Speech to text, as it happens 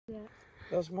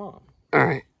That was Mom. All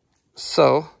right.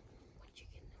 So,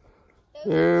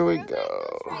 here we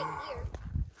go.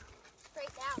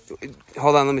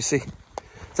 Hold on, let me see.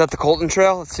 Is that the Colton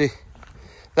Trail? Let's see.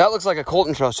 That looks like a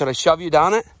Colton Trail. Should I shove you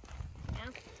down it? Yeah.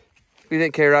 What do you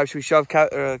think, K-Rob? Should we shove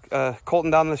Colton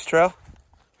down this trail?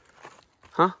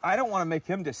 Huh? I don't want to make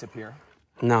him disappear.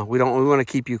 No, we don't. We want to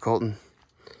keep you, Colton.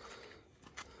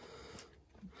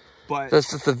 But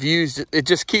That's just the views. It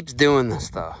just keeps doing this,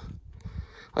 though.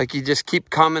 Like, you just keep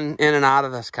coming in and out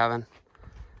of this, Kevin.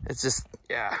 It's just,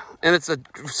 yeah. And it's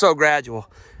so gradual.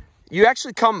 You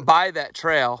actually come by that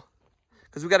trail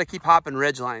because we got to keep hopping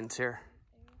ridge lines here.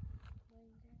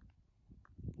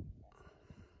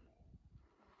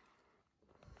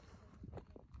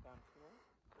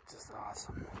 Just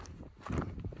awesome.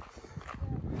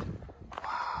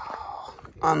 Wow.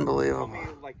 Unbelievable. tell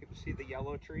me, like, see the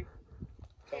yellow tree?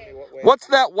 Tell me what way. What's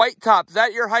that white top? Is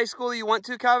that your high school that you went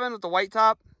to, Kevin, with the white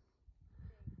top?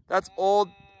 That's old.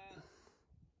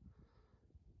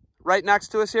 Right next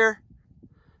to us here?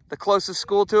 The closest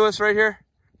school to us right here?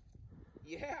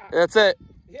 Yeah. That's it.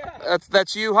 Yeah.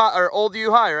 That's U High, or old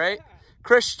U High, right? Yeah.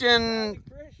 Christian,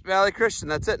 Valley Christian.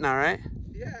 That's it now, right?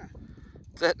 Yeah.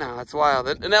 That's it now. That's wild.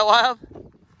 Isn't that wild?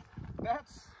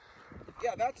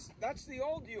 That's the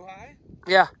old U High.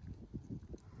 Yeah.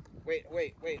 Wait,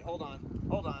 hold on.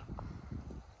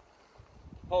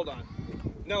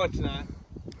 No, it's not.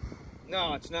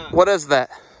 No, it's not. What is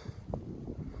that?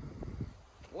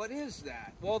 What is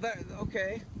that? Well,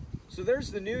 okay. So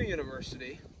there's the new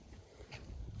university.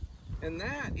 And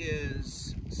that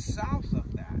is south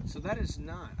of that. So that is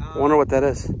not. I wonder what that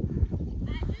is.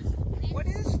 What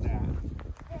is that?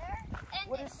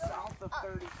 What is south of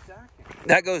 32nd?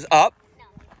 That goes up?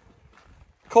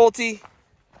 Colty.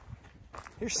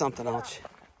 Here's something else.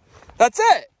 That's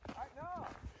it. No.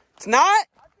 It's not?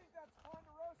 I think that's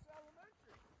Ponderosa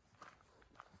Elementary.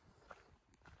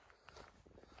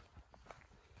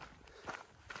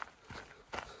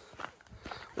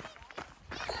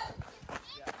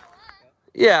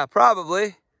 Yeah,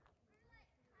 probably.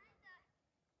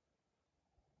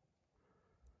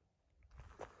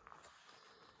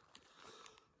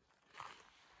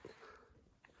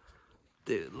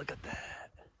 Dude, look at that.